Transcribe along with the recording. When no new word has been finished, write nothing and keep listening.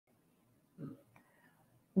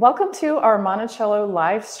Welcome to our Monticello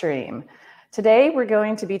live stream. Today, we're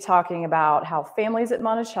going to be talking about how families at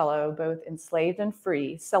Monticello, both enslaved and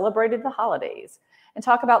free, celebrated the holidays and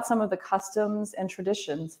talk about some of the customs and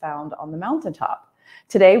traditions found on the mountaintop.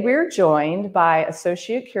 Today, we're joined by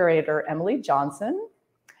Associate Curator Emilie Johnson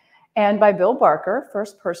and by Bill Barker,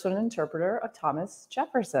 first person interpreter of Thomas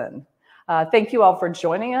Jefferson. Thank you all for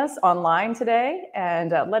joining us online today, and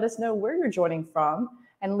let us know where you're joining from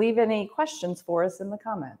and leave any questions for us in the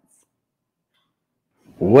comments.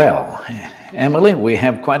 Well, Emilie, we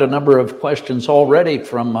have quite a number of questions already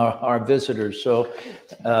from our visitors. So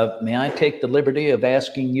may I take the liberty of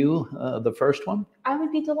asking you the first one? I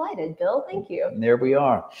would be delighted, Bill. Thank you. And there we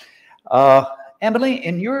are. Emilie,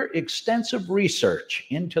 in your extensive research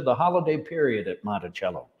into the holiday period at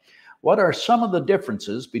Monticello, what are some of the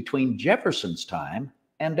differences between Jefferson's time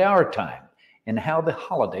and our time in how the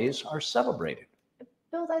holidays are celebrated?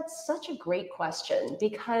 Bill, that's such a great question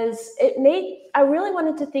because I really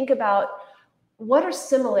wanted to think about what are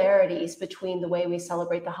similarities between the way we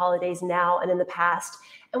celebrate the holidays now and in the past,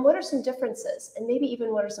 and what are some differences, and maybe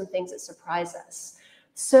even what are some things that surprise us.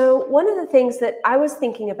 So one of the things that I was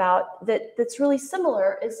thinking about that's really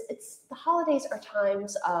similar is the holidays are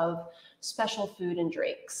times of special food and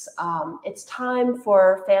drinks. It's time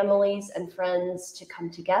for families and friends to come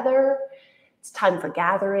together. It's time for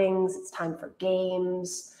gatherings, it's time for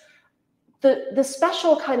games. The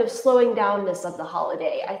special kind of slowing downness of the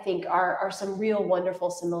holiday, I think, are some real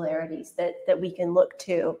wonderful similarities that we can look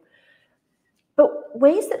to. But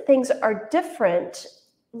ways that things are different,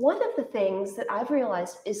 one of the things that I've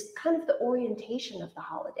realized is kind of the orientation of the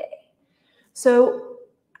holiday. So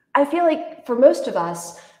I feel like for most of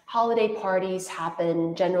us, holiday parties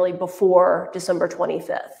happen generally before December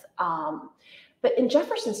 25th. But in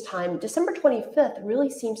Jefferson's time, December 25th really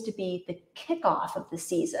seems to be the kickoff of the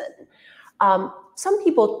season. Some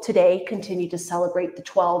people today continue to celebrate the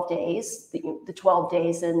 12 days, the 12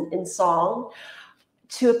 days in song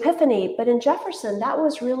to Epiphany. But in Jefferson, that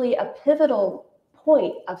was really a pivotal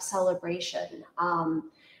point of celebration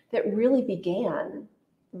that really began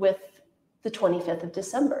with the 25th of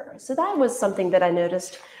December. So that was something that I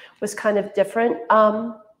noticed was kind of different.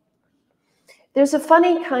 There's a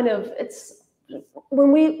funny kind of,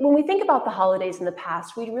 when we think about the holidays in the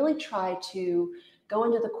past, we really try to go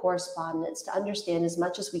into the correspondence to understand as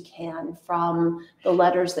much as we can from the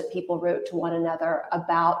letters that people wrote to one another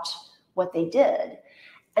about what they did.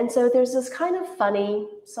 And so there's this kind of funny,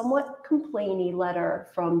 somewhat complainy letter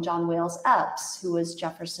from John Wales Epps, who was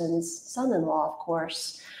Jefferson's son-in-law, of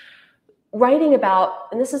course, writing about,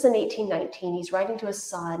 and this is in 1819, he's writing to his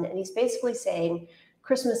son, and he's basically saying,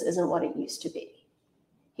 Christmas isn't what it used to be.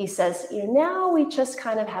 He says, now we just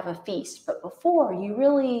kind of have a feast, but before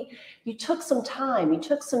you took some time, you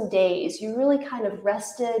took some days, you really kind of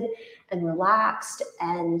rested and relaxed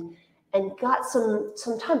and got some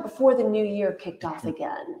time before the new year kicked off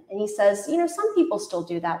again. And he says, some people still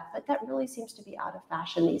do that, but that really seems to be out of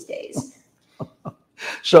fashion these days.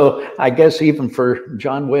 So I guess even for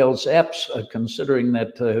John Wales Epps, considering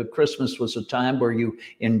that Christmas was a time where you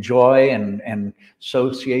enjoy and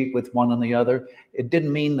associate with one and the other, it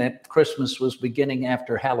didn't mean that Christmas was beginning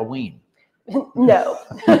after Halloween. No.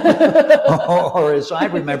 Or as I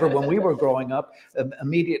remember when we were growing up,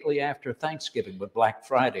 immediately after Thanksgiving with Black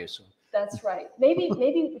Friday. So. That's right.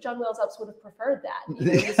 Maybe John Wales Epps would have preferred that.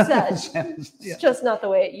 He said, it's just not the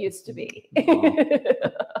way it used to be.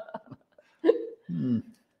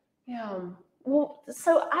 Yeah. Well,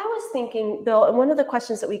 so I was thinking, Bill, and one of the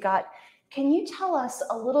questions that we got, can you tell us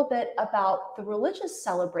a little bit about the religious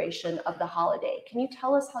celebration of the holiday? Can you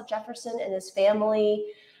tell us how Jefferson and his family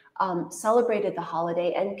celebrated the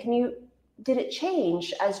holiday? And did it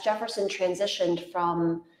change as Jefferson transitioned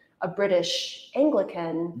from a British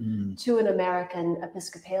Anglican to an American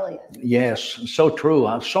Episcopalian? Yes, so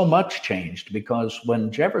true. So much changed because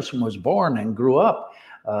when Jefferson was born and grew up,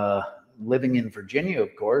 living in Virginia,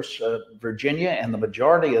 of course, Virginia and the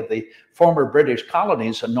majority of the former British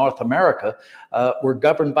colonies in North America were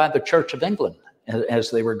governed by the Church of England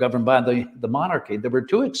as they were governed by the monarchy. There were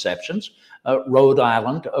two exceptions, Rhode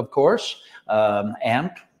Island, of course,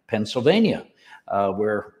 and Pennsylvania,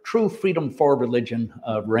 where true freedom for religion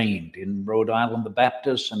reigned. In Rhode Island, the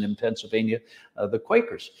Baptists, and in Pennsylvania, the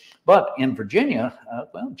Quakers. But in Virginia,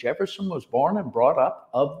 Jefferson was born and brought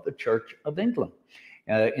up of the Church of England.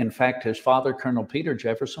 In fact, his father, Colonel Peter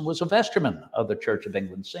Jefferson, was a vestryman of the Church of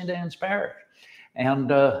England, St. Anne's Parish. And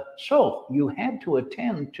so you had to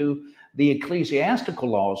attend to the ecclesiastical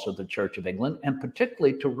laws of the Church of England, and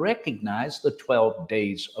particularly to recognize the 12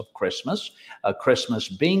 days of Christmas, Christmas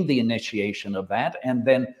being the initiation of that, and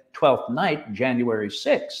then 12th night, January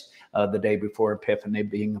 6th, the day before Epiphany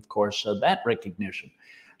being, of course, that recognition.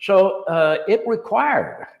 So it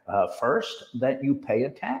required, first, that you pay a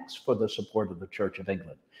tax for the support of the Church of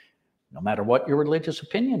England. No matter what your religious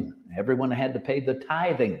opinion, everyone had to pay the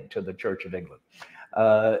tithing to the Church of England.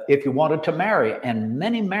 If you wanted to marry, and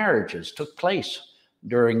many marriages took place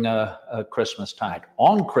during Christmastide,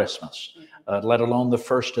 on Christmas, let alone the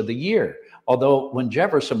first of the year. Although when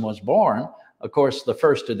Jefferson was born, of course, the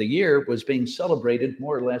first of the year was being celebrated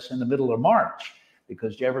more or less in the middle of March,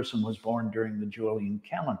 because Jefferson was born during the Julian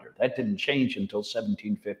calendar. That didn't change until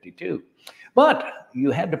 1752. But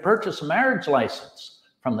you had to purchase a marriage license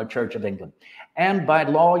from the Church of England. And by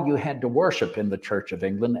law, you had to worship in the Church of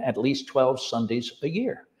England at least 12 Sundays a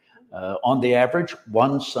year. On the average,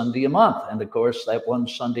 one Sunday a month. And of course, that one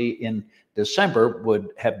Sunday in December would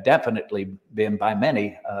have definitely been by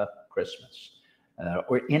many Christmas,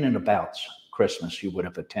 or in and about Christmas you would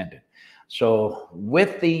have attended. So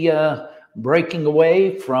with the breaking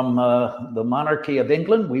away from the monarchy of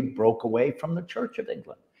England, we broke away from the Church of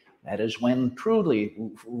England. That is when truly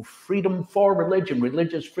freedom for religion,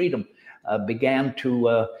 religious freedom, began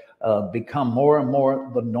to become more and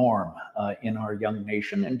more the norm in our young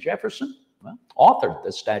nation. And Jefferson, well, authored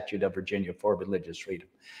the Statute of Virginia for religious freedom.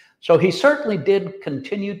 So he certainly did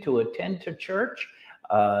continue to attend to church.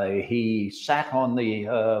 He sat on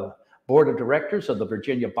the board of directors of the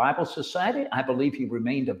Virginia Bible Society. I believe he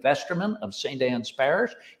remained a vestryman of St. Anne's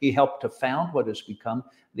Parish. He helped to found what has become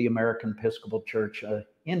the American Episcopal Church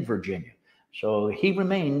in Virginia. So he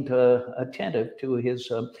remained attentive to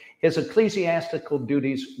his ecclesiastical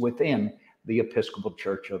duties within the Episcopal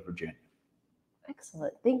Church of Virginia.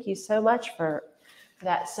 Excellent. Thank you so much for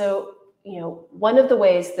that. So, one of the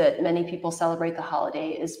ways that many people celebrate the holiday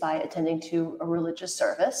is by attending to a religious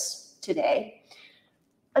service today.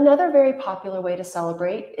 Another very popular way to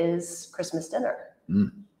celebrate is Christmas dinner.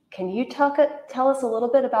 Can you tell us a little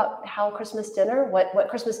bit about how Christmas dinner, what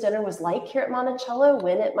Christmas dinner was like here at Monticello,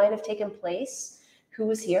 when it might have taken place, who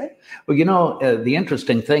was here? Well, the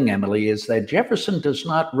interesting thing, Emilie, is that Jefferson does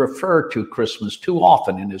not refer to Christmas too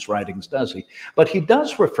often in his writings, does he? But he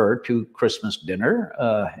does refer to Christmas dinner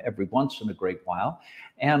every once in a great while.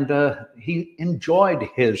 And he enjoyed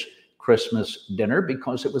his Christmas dinner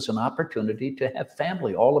because it was an opportunity to have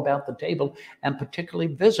family all about the table, and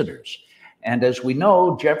particularly visitors. And as we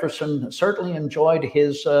know, Jefferson certainly enjoyed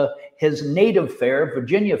his native fare,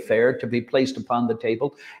 Virginia fare, to be placed upon the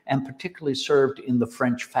table, and particularly served in the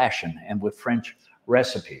French fashion and with French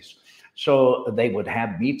recipes. So they would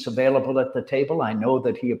have meats available at the table. I know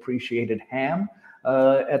that he appreciated ham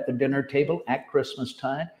at the dinner table at Christmas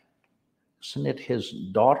time. Isn't it his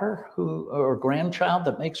daughter or grandchild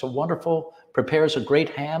that prepares a great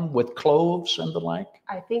ham with cloves and the like?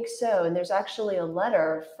 I think so. And there's actually a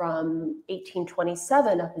letter from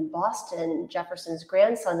 1827 up in Boston. Jefferson's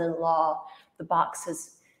grandson-in-law, the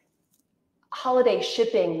boxes, holiday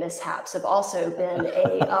shipping mishaps have also been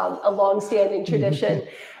a long-standing tradition.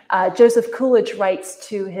 Joseph Coolidge writes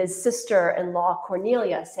to his sister-in-law,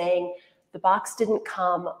 Cornelia, saying, "The box didn't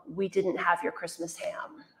come. We didn't have your Christmas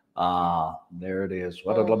ham." There it is.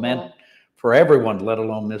 What a lament for everyone, let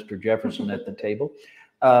alone Mr. Jefferson at the table.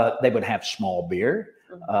 They would have small beer.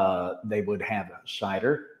 They would have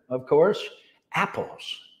cider, of course. Apples.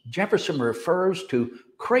 Jefferson refers to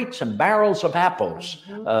crates and barrels of apples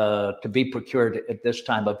to be procured at this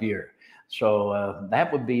time of year. So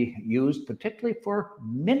that would be used particularly for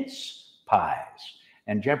mince pies.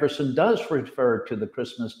 And Jefferson does refer to the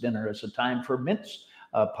Christmas dinner as a time for mince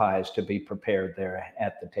pies to be prepared there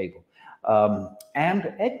at the table.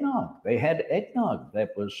 And eggnog. They had eggnog that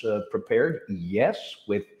was prepared, yes,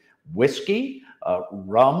 with whiskey,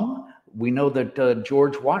 rum. We know that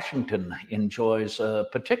George Washington enjoys a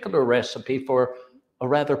particular recipe for a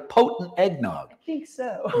rather potent eggnog. I think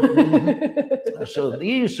so. So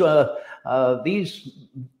these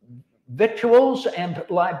victuals and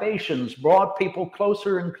libations brought people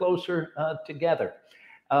closer and closer together.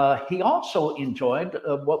 He also enjoyed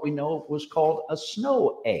what we know was called a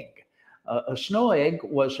snow egg. A snow egg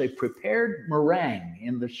was a prepared meringue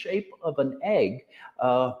in the shape of an egg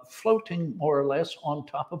floating more or less on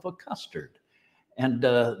top of a custard. And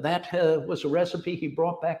that was a recipe he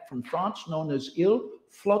brought back from France known as il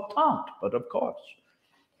flottant, but of course.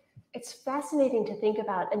 It's fascinating to think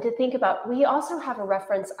about. We also have a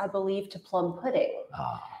reference, I believe, to plum pudding.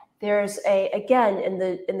 There's again, in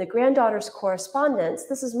the granddaughter's correspondence,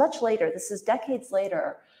 this is much later, this is decades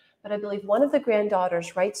later, but I believe one of the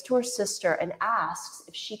granddaughters writes to her sister and asks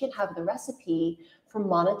if she can have the recipe for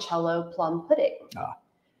Monticello plum pudding.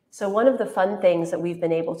 So one of the fun things that we've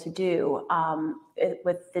been able to do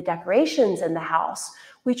with the decorations in the house,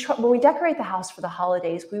 when we decorate the house for the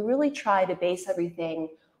holidays, we really try to base everything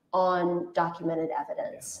on documented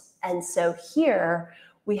evidence. And so here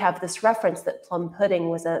we have this reference that plum pudding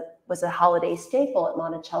was a holiday staple at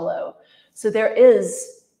Monticello. So there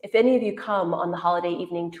is, if any of you come on the holiday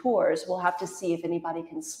evening tours, we'll have to see if anybody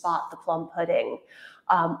can spot the plum pudding,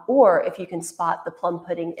 or if you can spot the plum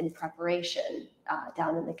pudding in preparation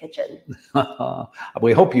down in the kitchen.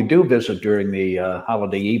 We hope you do visit during the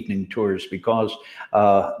holiday evening tours, because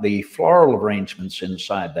the floral arrangements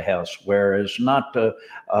inside the house, whereas not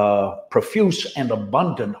profuse and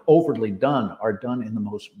abundant, overly done, are done in the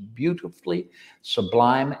most beautifully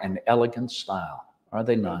sublime and elegant style. Are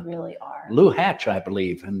they not? They really are. Lou Hatch, I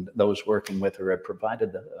believe, and those working with her have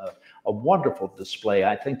provided a wonderful display.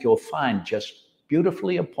 I think you'll find just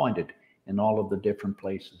beautifully appointed in all of the different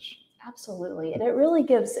places. Absolutely, and it really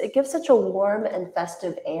gives such a warm and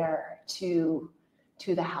festive air to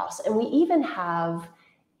the house. And we even have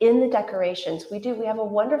in the decorations, we have a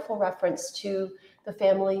wonderful reference to the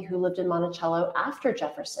family who lived in Monticello after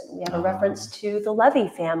Jefferson. We have a reference to the Levy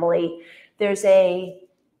family. There's a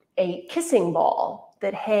kissing ball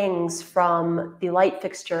that hangs from the light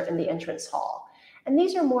fixture in the entrance hall. And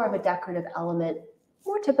these are more of a decorative element,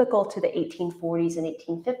 more typical to the 1840s and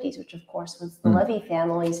 1850s, which of course was the Levy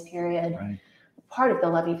family's period, part of the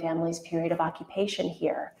Levy family's period of occupation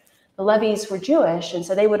here. The Levies were Jewish, and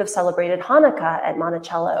so they would have celebrated Hanukkah at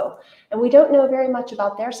Monticello. And we don't know very much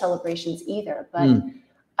about their celebrations either, but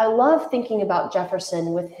I love thinking about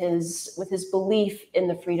Jefferson with his belief in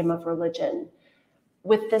the freedom of religion,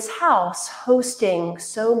 with this house hosting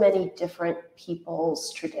so many different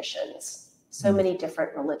people's traditions. So many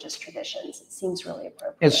different religious traditions. It seems really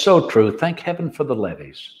appropriate. It's so true. Thank heaven for the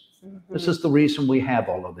levees. This is the reason we have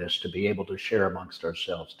all of this, to be able to share amongst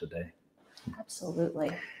ourselves today.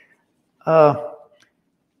 Absolutely.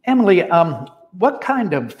 Emilie, what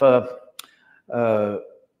kind of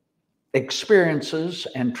experiences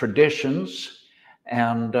and traditions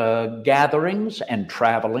and gatherings and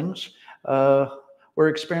travelings were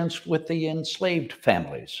experienced with the enslaved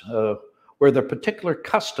families? Were there particular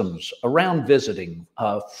customs around visiting,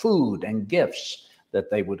 food and gifts that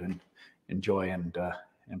they would enjoy and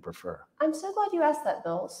prefer? I'm so glad you asked that,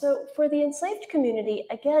 Bill. So for the enslaved community,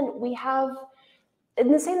 again, we have,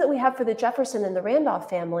 in the same that we have for the Jefferson and the Randolph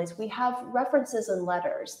families, we have references and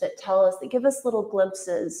letters that give us little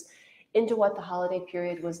glimpses into what the holiday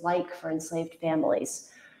period was like for enslaved families.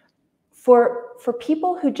 For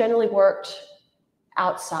people who generally worked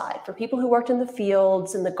outside, for people who worked in the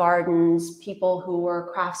fields, in the gardens, people who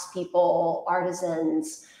were craftspeople,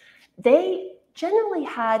 artisans, they generally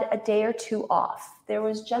had a day or two off. There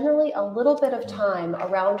was generally a little bit of time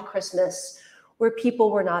around Christmas where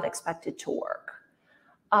people were not expected to work.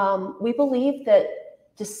 We believe that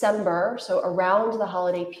December, so around the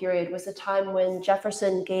holiday period, was the time when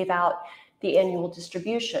Jefferson gave out the annual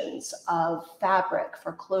distributions of fabric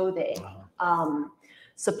for clothing,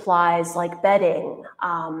 supplies like bedding,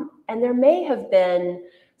 and there may have been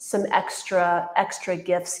some extra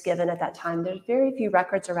gifts given at that time. There's very few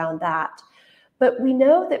records around that. But we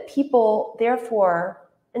know that people, therefore,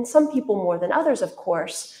 and some people more than others, of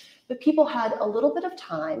course, but people had a little bit of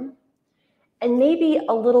time and maybe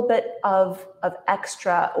a little bit of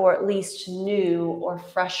extra, or at least new or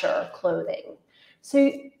fresher clothing.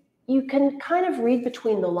 So you can kind of read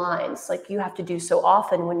between the lines, like you have to do so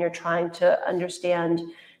often when you're trying to understand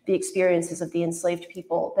the experiences of the enslaved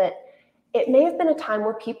people, that it may have been a time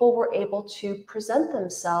where people were able to present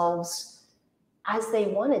themselves as they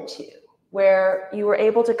wanted to, where you were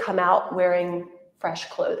able to come out wearing fresh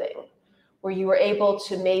clothing, where you were able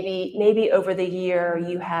to maybe over the year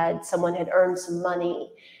someone had earned some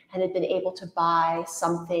money and had been able to buy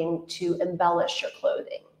something to embellish your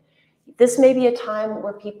clothing. This may be a time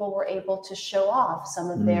where people were able to show off some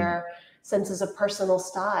of their senses of personal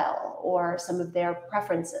style or some of their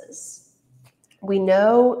preferences. We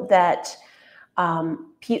know that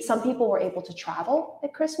some people were able to travel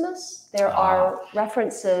at Christmas. There are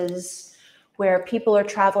references where people are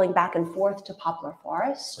traveling back and forth to Poplar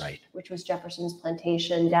Forest, which was Jefferson's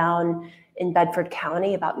plantation down in Bedford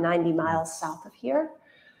County, about 90 miles south of here.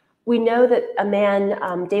 We know that a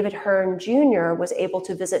man, David Hearn Jr., was able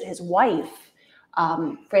to visit his wife,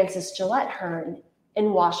 Frances Gillette Hearn,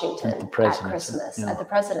 in Washington at Christmas at the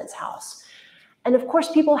president's house. And of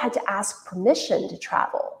course, people had to ask permission to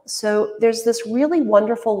travel. So there's this really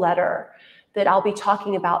wonderful letter that I'll be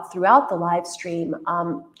talking about throughout the live stream,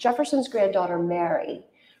 Jefferson's granddaughter, Mary,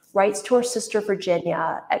 writes to her sister,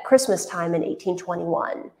 Virginia, at Christmas time in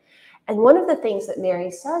 1821. And one of the things that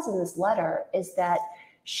Mary says in this letter is that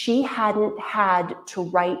she hadn't had to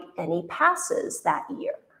write any passes that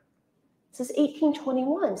year. This is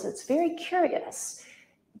 1821, so it's very curious.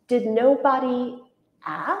 Did nobody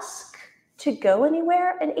ask to go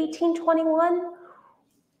anywhere in 1821?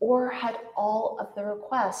 Or had all of the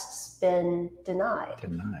requests been denied?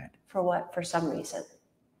 For some reason.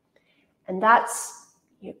 And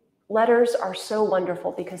letters are so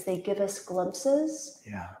wonderful because they give us glimpses,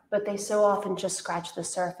 but they so often just scratch the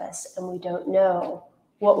surface and we don't know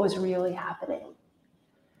what was really happening.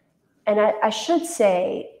 And I should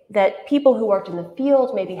say that people who worked in the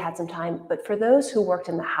field maybe had some time, but for those who worked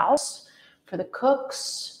in the house, for the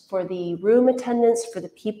cooks, for the room attendants, for the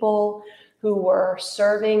people who were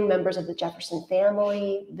serving members of the Jefferson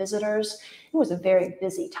family, visitors, it was a very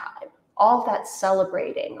busy time. All of that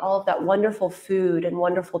celebrating, all of that wonderful food and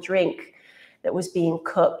wonderful drink that was being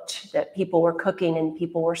cooked, that people were cooking and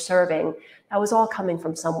people were serving, that was all coming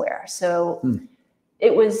from somewhere. So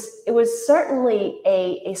it was certainly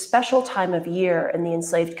a special time of year in the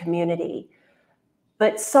enslaved community,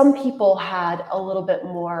 but some people had a little bit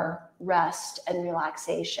more rest and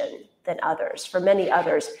relaxation than others. For many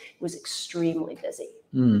others, it was extremely busy.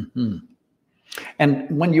 Mm-hmm. And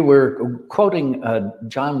when you were quoting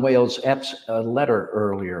John Wales Epps' letter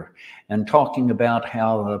earlier and talking about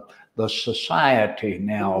how the society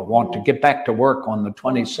now want to get back to work on the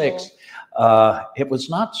 26th, it was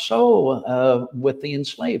not so with the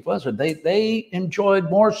enslaved, was it? They enjoyed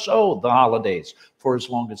more so the holidays for as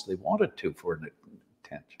long as they wanted to for an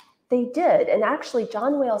attention. They did. And actually,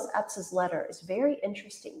 John Wales Epps' letter is very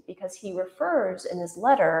interesting because he refers in his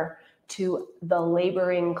letter to the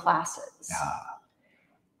laboring classes.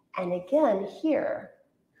 And again, here,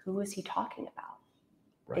 who is he talking about?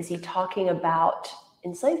 Right. Is he talking about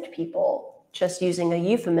enslaved people, just using a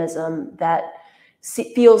euphemism that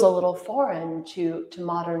feels a little foreign to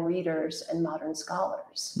modern readers and modern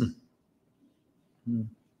scholars? Can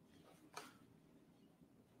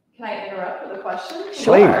I interrupt with a question?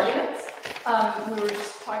 Sure. We were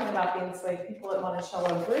just talking about the enslaved people at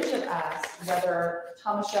Monticello. Bridget asked whether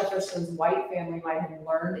Thomas Jefferson's white family might have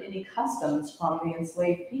learned any customs from the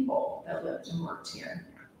enslaved people that lived and worked here.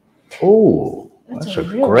 Oh, that's a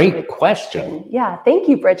really great question. Yeah, thank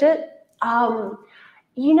you, Bridget.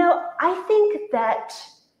 You know, I think that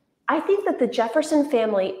the Jefferson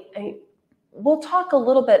family, we'll talk a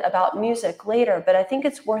little bit about music later, but I think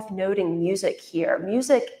it's worth noting music here.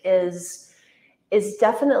 Music is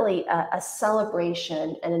definitely a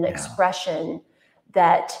celebration and an expression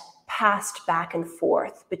that passed back and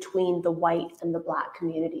forth between the white and the Black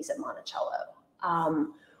communities at Monticello.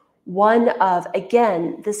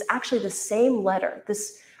 The same letter,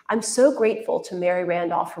 I'm so grateful to Mary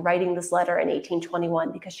Randolph for writing this letter in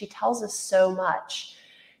 1821 because she tells us so much.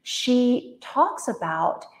 She talks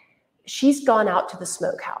about she's gone out to the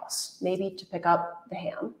smokehouse, maybe to pick up the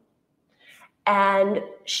ham. And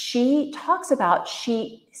she talks about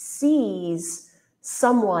she sees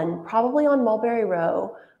someone probably on Mulberry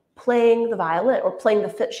Row playing the violin or playing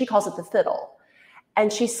she calls it the fiddle.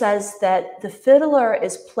 And she says that the fiddler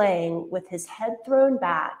is playing with his head thrown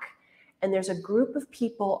back and there's a group of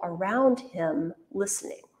people around him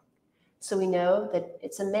listening. So we know that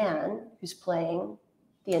it's a man who's playing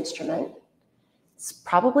the instrument. It's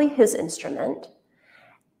probably his instrument.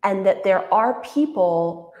 And that there are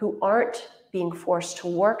people who aren't being forced to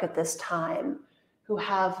work at this time who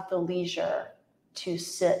have the leisure to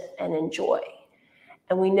sit and enjoy.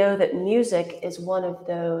 And we know that music is one of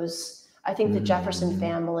those. I think the Jefferson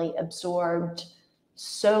family absorbed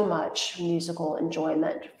so much musical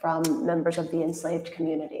enjoyment from members of the enslaved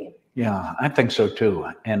community. Yeah, I think so too.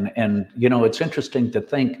 And you know, it's interesting to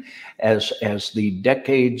think as the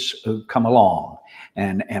decades come along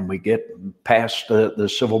and we get past the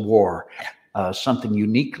Civil War, something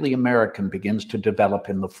uniquely American begins to develop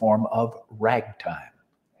in the form of ragtime.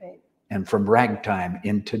 Right. And from ragtime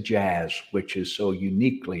into jazz, which is so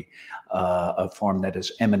uniquely a form that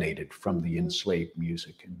has emanated from the enslaved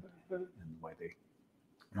music and the way they.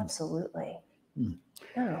 Absolutely.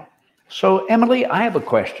 Yeah. So, Emilie, I have a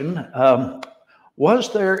question.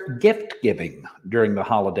 Was there gift giving during the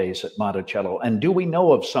holidays at Monticello? And do we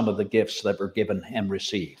know of some of the gifts that were given and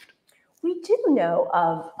received? We do know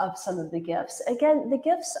of some of the gifts. Again, the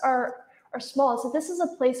gifts are small. So this is a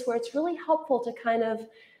place where it's really helpful to kind of,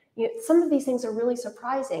 some of these things are really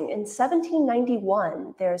surprising. In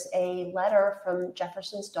 1791, there's a letter from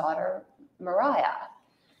Jefferson's daughter, Maria.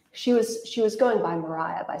 She was going by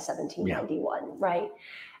Mariah by 1791, right?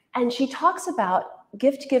 And she talks about a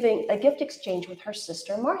gift exchange with her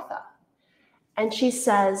sister Martha. And she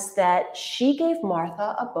says that she gave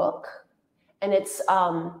Martha a book, and it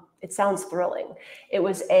sounds thrilling. It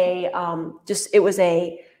was a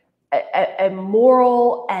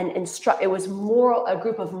moral and a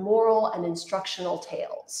group of moral and instructional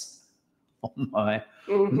tales. Oh my.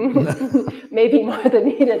 Maybe Martha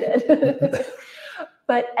needed it.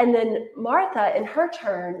 And then Martha, in her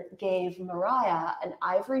turn, gave Mariah an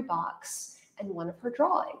ivory box and one of her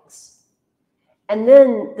drawings. And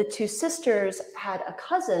then the two sisters had a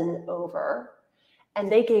cousin over,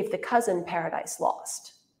 and they gave the cousin Paradise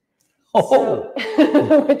Lost. Oh,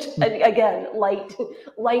 so, which again, light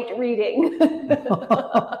reading.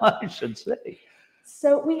 I should say.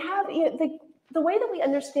 So we have the way that we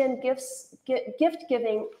understand gift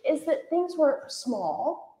giving is that things were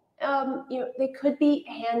small. They could be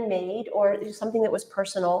handmade or something that was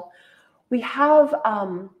personal. We have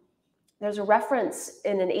there's a reference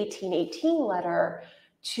in an 1818 letter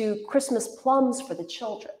to Christmas plums for the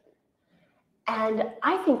children. And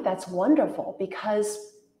I think that's wonderful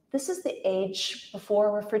because this is the age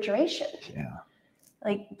before refrigeration. Yeah.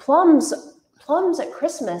 Like plums at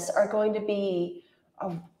Christmas are going to be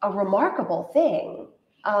a remarkable thing.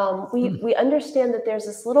 We understand that there's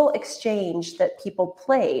this little exchange that people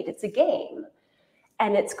played. It's a game,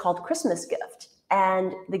 and it's called Christmas Gift.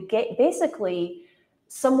 And basically,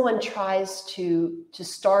 someone tries to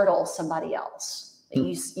startle somebody else.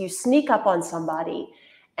 You sneak up on somebody,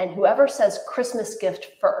 and whoever says Christmas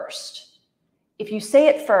gift first, if you say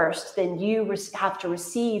it first, then you have to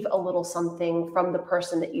receive a little something from the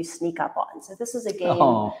person that you sneak up on. So this is a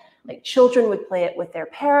game like children would play it with their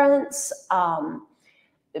parents.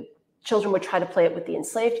 Children would try to play it with the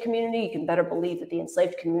enslaved community. You can better believe that the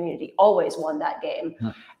enslaved community always won that game.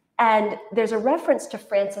 And there's a reference to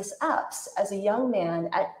Francis Epps as a young man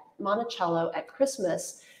at Monticello at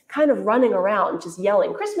Christmas, kind of running around, just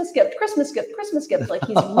yelling, Christmas gift, Christmas gift, Christmas gift. Like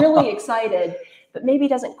he's really excited, but maybe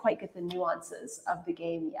doesn't quite get the nuances of the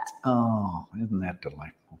game yet. Oh, isn't that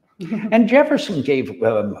delightful? And Jefferson gave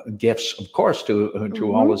gifts, of course,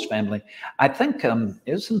 to all his family. I think,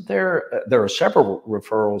 isn't there are several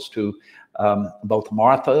referrals to both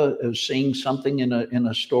Martha seeing something in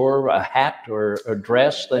a store, a hat or a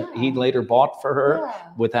dress that he later bought for her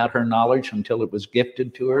without her knowledge until it was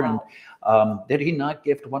gifted to her. Wow. And did he not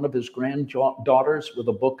gift one of his granddaughters with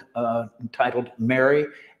a book entitled Mary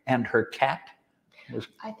and Her Cat?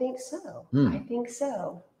 I think so. I think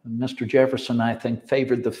so. Mr. Jefferson, I think,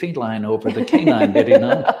 favored the feline over the canine, did he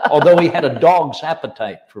not? Although he had a dog's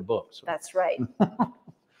appetite for books. That's right.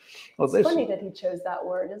 Well, it's funny that he chose that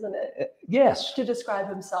word, isn't it? Yes. To describe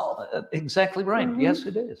himself. Exactly right. Yes,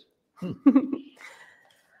 it is.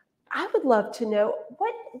 I would love to know,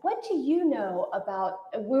 what do you know about,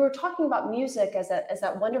 we were talking about music as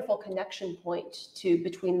that wonderful connection point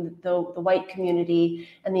between the white community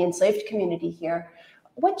and the enslaved community here.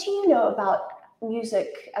 What do you know about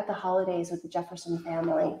music at the holidays with the Jefferson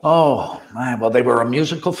family? Oh, my, well, they were a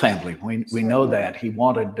musical family. We know that. He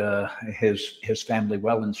wanted his family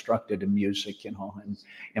well instructed in music,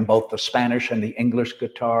 in both the Spanish and the English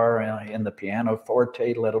guitar, in the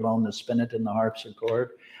pianoforte, let alone the spinet and the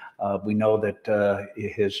harpsichord. We know that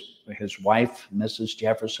his wife, Mrs.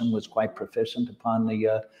 Jefferson, was quite proficient upon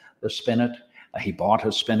the spinet. He bought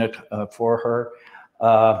a spinet for her.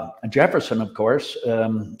 Jefferson, of course,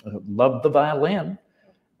 loved the violin,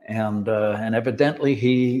 and evidently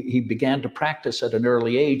he began to practice at an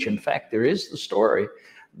early age. In fact, there is the story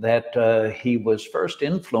that he was first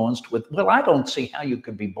influenced with, well, I don't see how you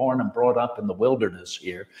could be born and brought up in the wilderness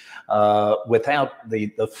here without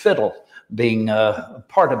the fiddle being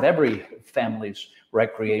part of every family's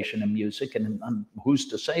recreation and music. And who's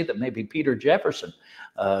to say that maybe Peter Jefferson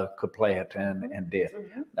could play it and did,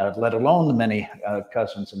 let alone the many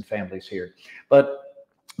cousins and families here. But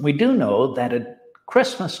we do know that at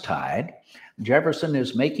Christmastide, Jefferson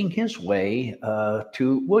is making his way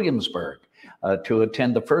to Williamsburg to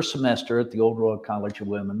attend the first semester at the Old Royal College of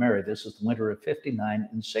William and Mary. This is the winter of 59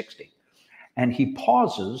 and 60. And he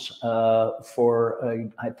pauses for,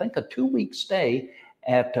 I think, a 2-week stay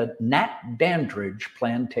at Nat Dandridge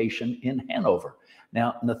Plantation in Hanover.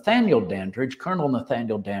 Now, Nathaniel Dandridge, Colonel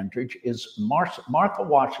Nathaniel Dandridge, is Martha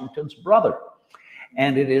Washington's brother.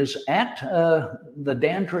 And it is at the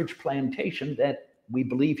Dandridge Plantation that we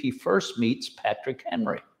believe he first meets Patrick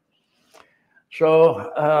Henry.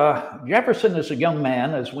 So Jefferson is a young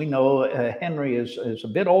man. As we know, Henry is a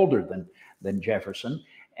bit older than Jefferson.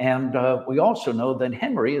 And we also know that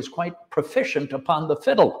Henry is quite proficient upon the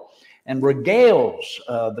fiddle. and regales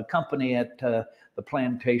the company at the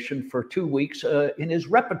plantation for 2 weeks in his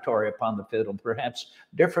repertory upon the fiddle, perhaps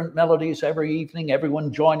different melodies every evening,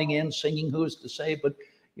 everyone joining in, singing Who's to Say, but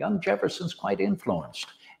young Jefferson's quite influenced.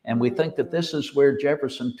 And we think that this is where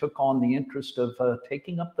Jefferson took on the interest of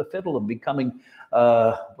taking up the fiddle and becoming,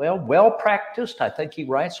 well practiced. I think he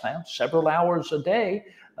writes several hours a day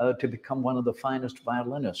to become one of the finest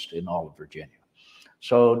violinists in all of Virginia.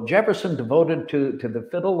 So Jefferson, devoted to the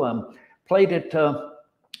fiddle, played it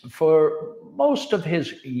for most of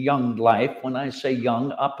his young life. When I say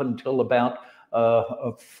young, up until about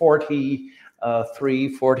 43,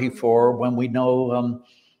 44, when we know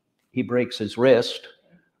he breaks his wrist.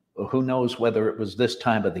 Who knows whether it was this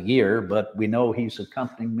time of the year, but we know he's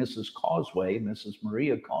accompanying Mrs.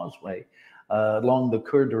 Maria Causeway, along the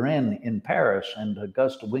Curator in Paris, and a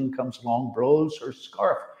gust of wind comes along, blows her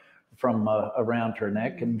scarf from around her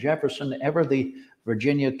neck, and Jefferson, ever the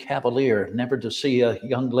Virginia cavalier, never to see a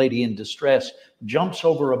young lady in distress, jumps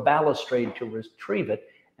over a balustrade to retrieve it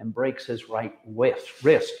and breaks his right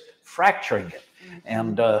wrist, fracturing it.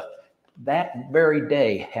 And that very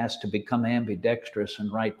day has to become ambidextrous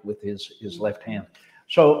and write with his left hand.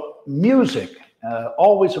 So music,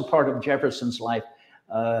 always a part of Jefferson's life,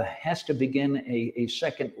 has to begin a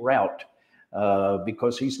second route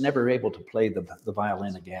because he's never able to play the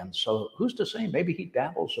violin again. So who's to say, maybe he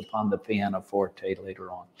dabbles upon the pianoforte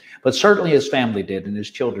later on. But certainly his family did, and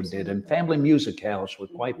his children did, and family musicales were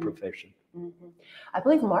quite proficient. Mm-hmm. I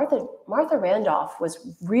believe Martha Randolph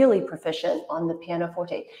was really proficient on the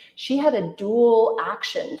pianoforte. She had a dual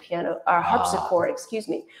action harpsichord, excuse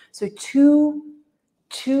me. So two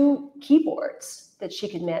keyboards that she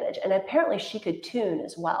could manage. And apparently she could tune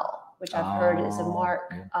as well, which I've heard is a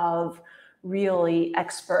mark of really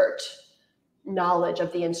expert knowledge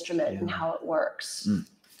of the instrument and how it works.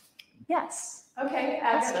 Yes. Okay,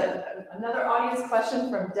 another audience question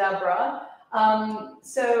from Deborah.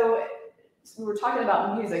 So we were talking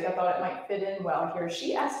about music. I thought it might fit in well here.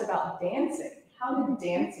 She asked about dancing. How did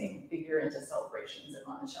dancing figure into celebrations at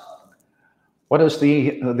Monticello? What is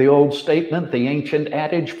the old statement, the ancient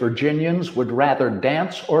adage, Virginians would rather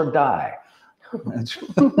dance or die?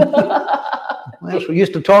 Well, we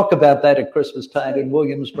used to talk about that at Christmastide in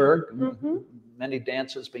Williamsburg. Many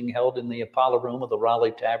dances being held in the Apollo Room of the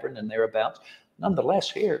Raleigh Tavern and thereabouts. Nonetheless,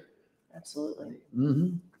 here. Absolutely.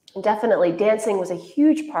 Definitely, dancing was a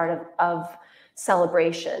huge part of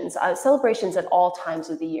celebrations at all times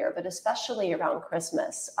of the year, but especially around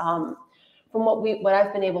Christmas. From what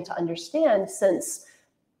I've been able to understand, since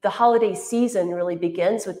the holiday season really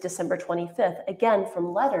begins with December 25th, again,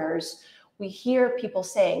 from letters, we hear people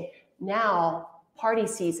saying, now party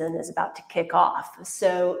season is about to kick off.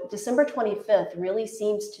 So December 25th really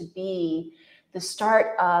seems to be the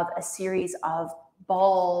start of a series of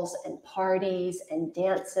balls and parties and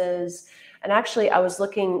dances. And actually, I was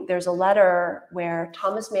looking, there's a letter where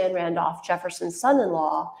Thomas Mann Randolph, Jefferson's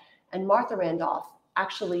son-in-law, and Martha Randolph,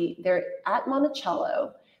 actually, they're at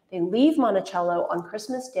Monticello. They leave Monticello on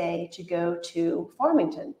Christmas Day to go to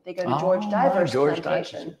Farmington. They go to George Diver's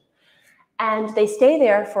plantation. And they stay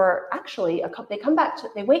there for actually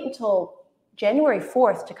they wait until January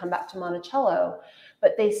 4th to come back to Monticello.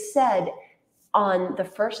 But they said on the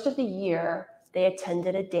first of the year, they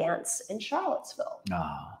attended a dance in Charlottesville.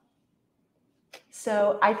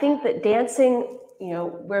 So I think that dancing,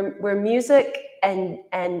 where music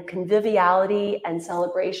and conviviality and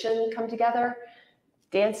celebration come together,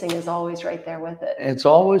 dancing is always right there with it. It's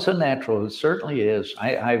always a natural. It certainly is.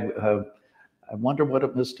 I wonder what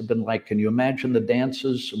it must have been like. Can you imagine the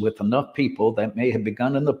dances with enough people that may have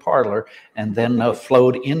begun in the parlor and then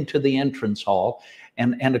flowed into the entrance hall?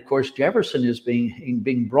 And of course, Jefferson is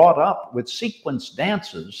being brought up with sequence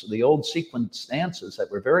dances, the old sequence dances that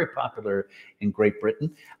were very popular in Great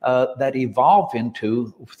Britain, that evolve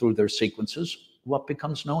into, through their sequences, what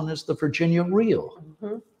becomes known as the Virginia reel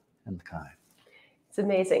and the kind. It's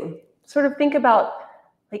amazing. Sort of think about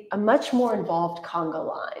like a much more involved conga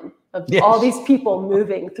line of all these people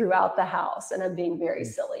moving throughout the house. And I'm being very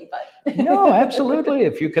silly, but. No, absolutely.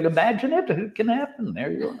 If you can imagine it, it can happen.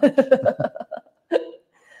 There you are.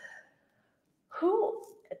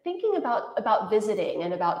 Thinking about visiting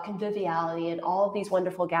and about conviviality and all of these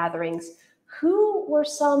wonderful gatherings, who were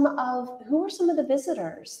some of the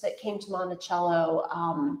visitors that came to Monticello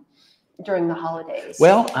during the holidays?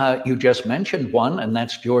 Well, you just mentioned one, and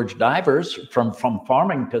that's George Divers from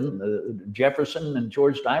Farmington. Jefferson and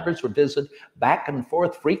George Divers would visit back and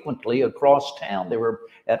forth frequently across town. They were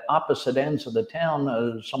at opposite ends of the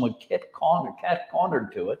town, somewhat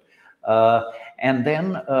cat-cornered to it. And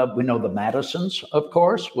then we know the Madisons, of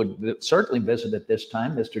course, would certainly visit at this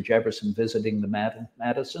time. Mr. Jefferson visiting the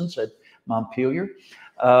Madisons at Montpelier.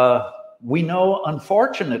 We know,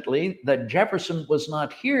 unfortunately, that Jefferson was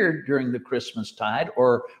not here during the Christmas tide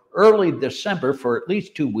or early December for at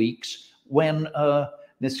least 2 weeks when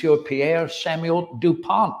Monsieur Pierre Samuel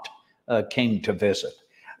Dupont came to visit.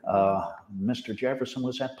 Mr. Jefferson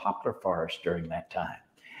was at Poplar Forest during that time.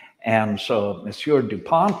 And so Monsieur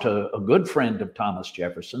Dupont, a good friend of Thomas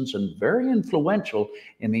Jefferson's and very influential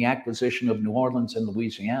in the acquisition of New Orleans and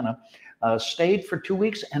Louisiana, stayed for 2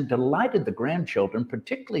 weeks and delighted the grandchildren,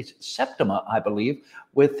 particularly Septima, I believe,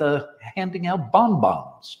 with handing out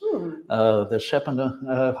bonbons. The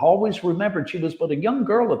Septima always remembered she was but a young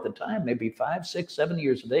girl at the time, maybe 5, 6, 7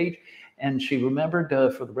 years of age, and she remembered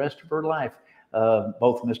for the rest of her life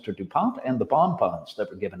both Mr. Dupont and the bonbons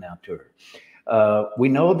that were given out to her. We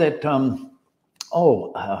know that,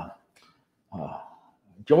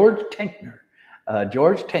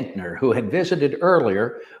 George Tinkner, who had visited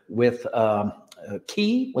earlier with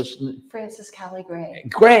Key, was Francis Callie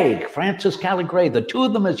Gray. Francis Callie Gray. The two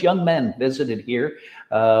of them as young men visited here,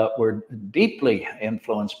 were deeply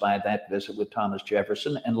influenced by that visit with Thomas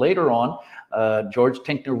Jefferson. And later on, George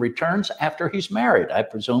Tinkner returns after he's married, I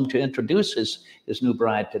presume, to introduce his new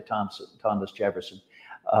bride to Thomas Jefferson.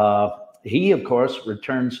 He, of course,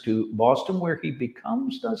 returns to Boston, where he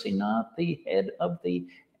becomes, does he not, the head of the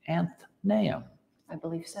Athenaeum. I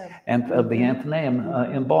believe so. And of the Athenaeum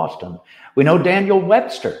in Boston. We know Daniel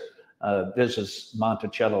Webster visits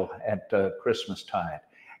Monticello at Christmas tide.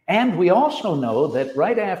 And we also know that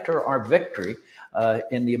right after our victory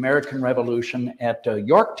in the American Revolution at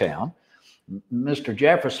Yorktown, Mr.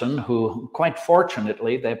 Jefferson, who quite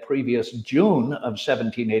fortunately that previous June of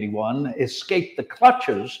 1781 escaped the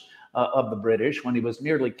clutches of the British when he was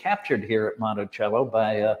nearly captured here at Monticello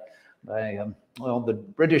by the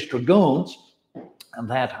British Dragoons, and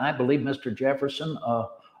that I believe Mr. Jefferson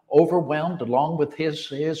overwhelmed, along with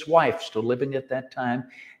his wife, still living at that time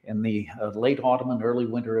in the late autumn and early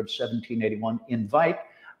winter of 1781, invite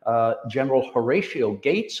General Horatio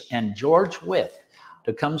Gates and George Wythe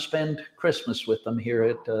to come spend Christmas with them here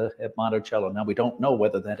at Monticello. Now, we don't know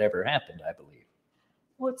whether that ever happened, I believe.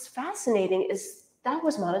 What's fascinating is that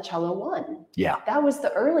was Monticello 1. Yeah. That was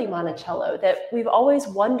the early Monticello that we've always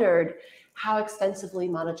wondered how extensively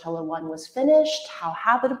Monticello 1 was finished, how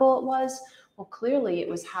habitable it was. Well, clearly it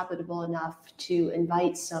was habitable enough to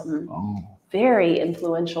invite some very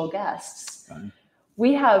influential guests. Right.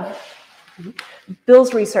 We have,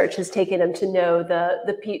 Bill's research has taken him to know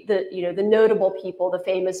the notable people, the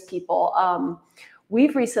famous people.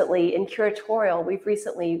 We've recently, in Curatorial,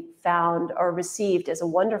 found or received as a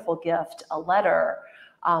wonderful gift a letter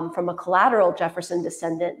from a collateral Jefferson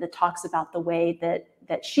descendant that talks about the way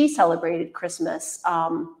that she celebrated Christmas.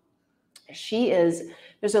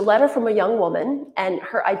 There's a letter from a young woman, and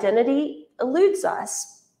her identity eludes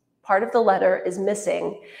us. Part of the letter is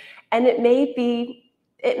missing, and it may be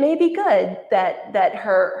good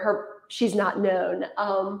that she's not known.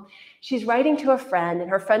 She's writing to a friend, and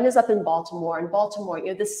her friend is up in Baltimore. In Baltimore,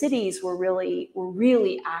 the cities were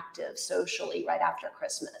really active socially right after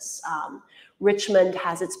Christmas. Richmond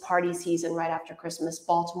has its party season right after Christmas.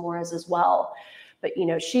 Baltimore is as well. But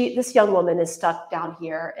this young woman is stuck down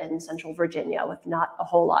here in Central Virginia with not a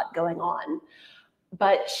whole lot going on.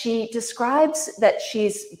 But she describes that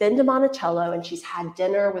she's been to Monticello and she's had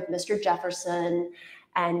dinner with Mr. Jefferson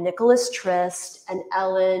and Nicholas Trist and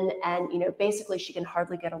Ellen, and basically she can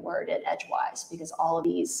hardly get a word in edgewise because all of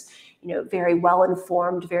these very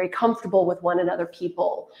well-informed, very comfortable with one another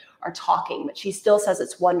people are talking. But she still says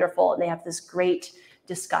it's wonderful, and they have this great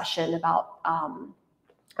discussion about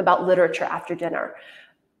literature after dinner.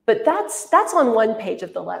 But that's on one page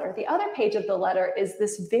of the letter. The other page of the letter is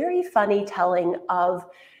this very funny telling of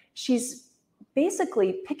she's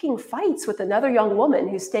basically picking fights with another young woman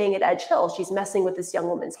who's staying at Edge Hill. She's messing with this young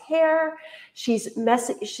woman's hair. She's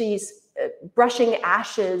brushing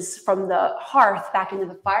ashes from the hearth back into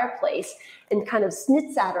the fireplace and kind of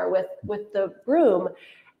snits at her with the broom.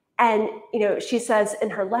 And she says in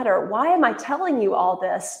her letter, "Why am I telling you all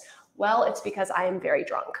this? Well, it's because I am very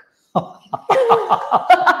drunk."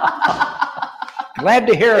 Glad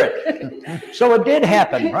to hear it. So it did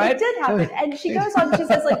happen, right? It did happen. And she goes on, she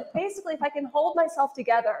says, basically, if I can hold myself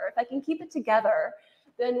together, if I can keep it together,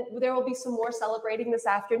 then there will be some more celebrating this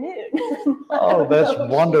afternoon. Oh, that's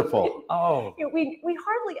wonderful. Oh. We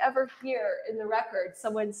hardly ever hear in the record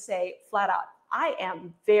someone say flat out, "I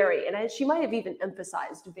am very," and she might have even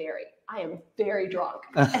emphasized very, "I am very drunk."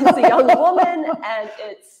 As a young woman, and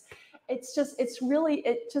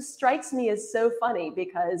it just strikes me as so funny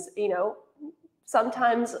because,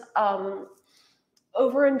 sometimes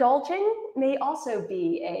overindulging may also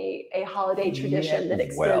be a holiday tradition that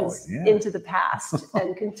extends into the past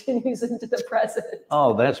and continues into the present.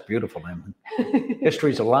 Oh, that's beautiful, Emily.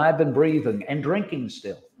 History's alive and breathing and drinking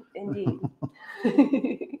still. Indeed.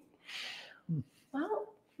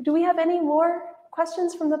 Well, do we have any more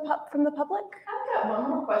questions from the public? I've got one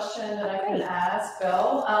more question that I can ask,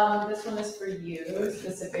 Bill. This one is for you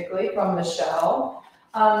specifically from Michelle.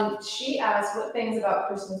 She asked, what things about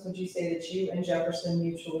Christmas would you say that you and Jefferson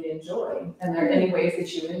mutually enjoy? And are there any ways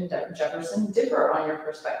that you and Jefferson differ on your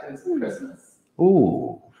perspectives of Christmas?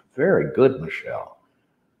 Ooh, very good, Michelle.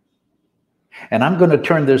 And I'm going to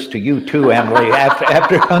turn this to you too, Emily.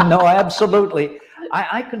 No, absolutely.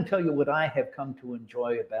 I can tell you what I have come to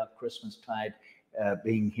enjoy about Christmastide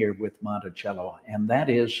being here with Monticello, and that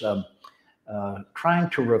is trying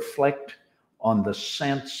to reflect on the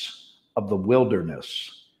sense of the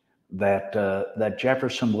wilderness that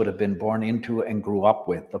Jefferson would have been born into and grew up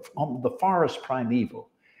with, the forest primeval,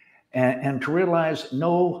 and to realize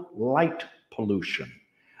no light pollution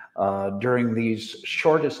during these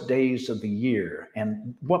shortest days of the year,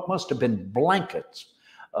 and what must have been blankets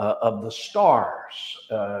of the stars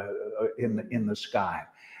in the sky,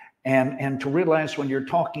 and to realize when you're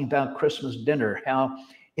talking about Christmas dinner how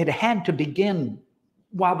it had to begin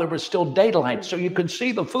while there was still daylight, so you could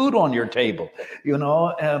see the food on your table,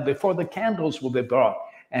 before the candles will be brought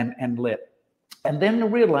and lit. And then to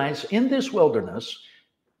realize in this wilderness,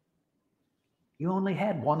 you only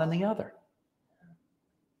had one and the other.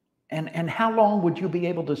 And how long would you be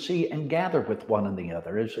able to see and gather with one and the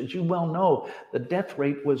other? As you well know, the death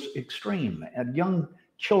rate was extreme, and young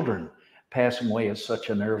children passing away at such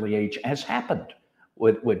an early age, as happened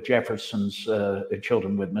with Jefferson's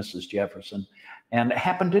children, with Mrs. Jefferson, and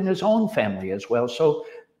happened in his own family as well. So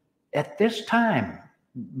at this time,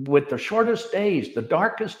 with the shortest days, the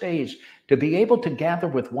darkest days, to be able to gather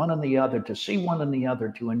with one and the other, to see one and the other,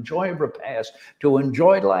 to enjoy a repast, to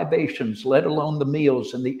enjoy libations, let alone the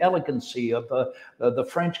meals and the elegancy of the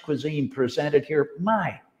French cuisine presented here.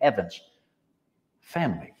 My heavens,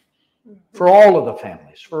 family, for all of the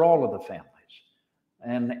families,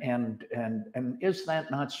 And is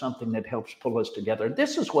that not something that helps pull us together?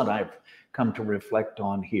 This is what I've come to reflect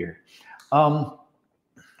on here.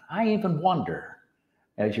 I even wonder,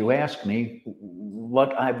 as you ask me,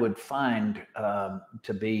 what I would find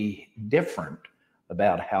to be different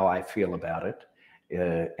about how I feel about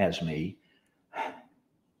it as me.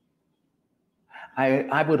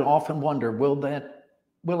 I would often wonder,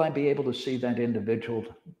 will I be able to see that individual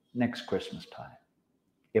next Christmas time,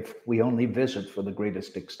 if we only visit for the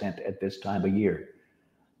greatest extent at this time of year?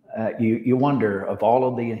 You wonder, of all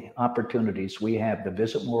of the opportunities we have to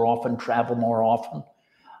visit more often, travel more often,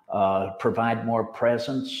 provide more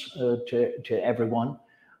presents to everyone,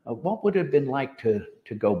 what would it have been like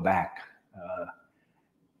to go back?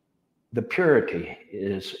 The purity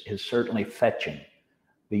is certainly fetching.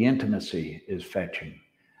 The intimacy is fetching.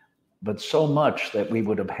 But so much that we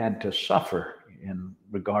would have had to suffer in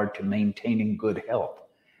regard to maintaining good health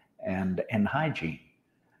and hygiene,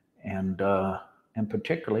 and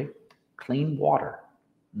particularly clean water.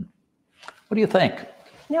 What do you think?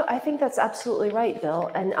 No, I think that's absolutely right, Bill.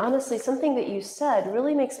 And honestly, something that you said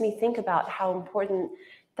really makes me think about how important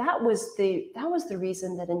that was the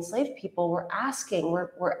reason that enslaved people were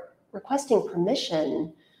requesting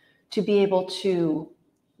permission to be able to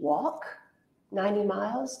walk 90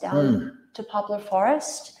 miles down to Poplar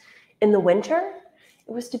Forest in the winter.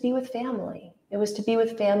 It was to be with family. It was to be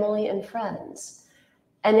with family and friends.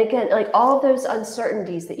 And again, like all of those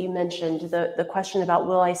uncertainties that you mentioned, the question about,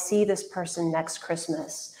 will I see this person next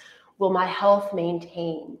Christmas? Will my health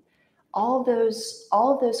maintain? All of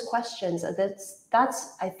those questions,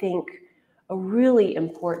 that's I think a really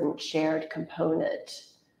important shared component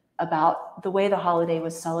about the way the holiday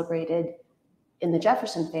was celebrated in the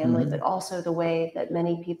Jefferson family, but also the way that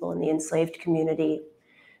many people in the enslaved community,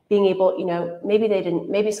 being able,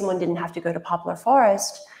 maybe someone didn't have to go to Poplar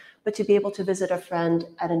Forest, but to be able to visit a friend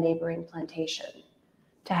at a neighboring plantation,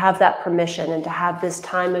 to have that permission and to have this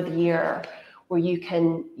time of year where you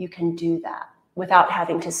can do that without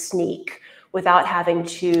having to sneak, without having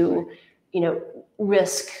to,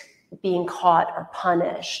 risk being caught or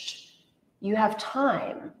punished. You have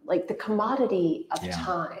time, like the commodity of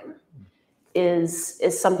time is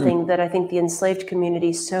something that I think the enslaved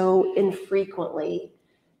community so infrequently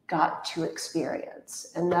got to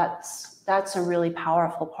experience. And that's a really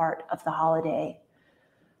powerful part of the holiday.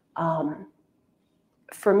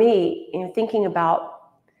 For me, thinking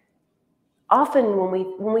about often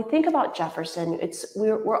when we think about Jefferson,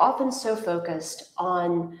 we're often so focused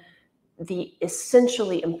on the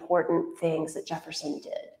essentially important things that Jefferson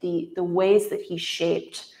did, the ways that he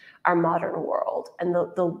shaped our modern world and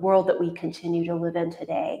the world that we continue to live in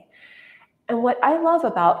today. And what I love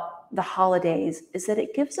about the holidays is that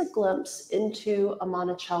it gives a glimpse into a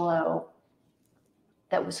Monticello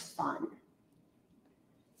that was fun.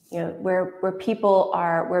 You know, where people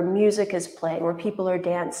are, where music is playing, where people are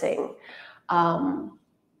dancing.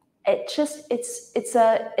 It's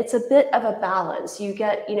a bit of a balance. You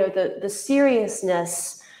get, you know, the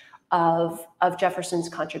seriousness of Jefferson's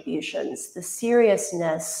contributions, the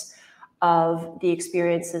seriousness of the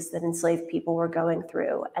experiences that enslaved people were going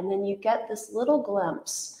through. And then you get this little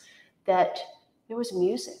glimpse that there was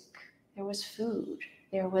music, there was food,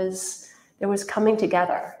 there was coming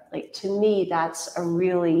together. Like, to me, that's a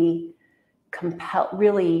really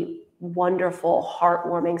really wonderful,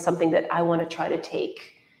 heartwarming, something that I want to try to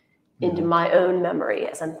take into my own memory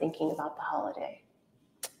as I'm thinking about the holiday.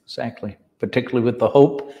 Exactly. Particularly with the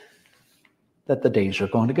hope that the days are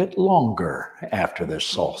going to get longer after this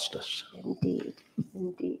solstice. Indeed,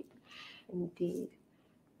 indeed, indeed.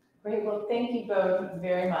 Great. Well, thank you both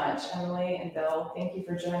very much, Emilie and Bill. Thank you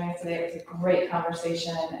for joining us today. It was a great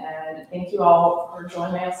conversation, and thank you all for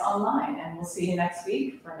joining us online. And we'll see you next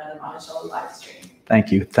week for another Monticello live stream.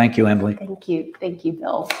 Thank you. Thank you, Emilie. Thank you. Thank you,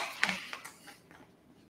 Bill.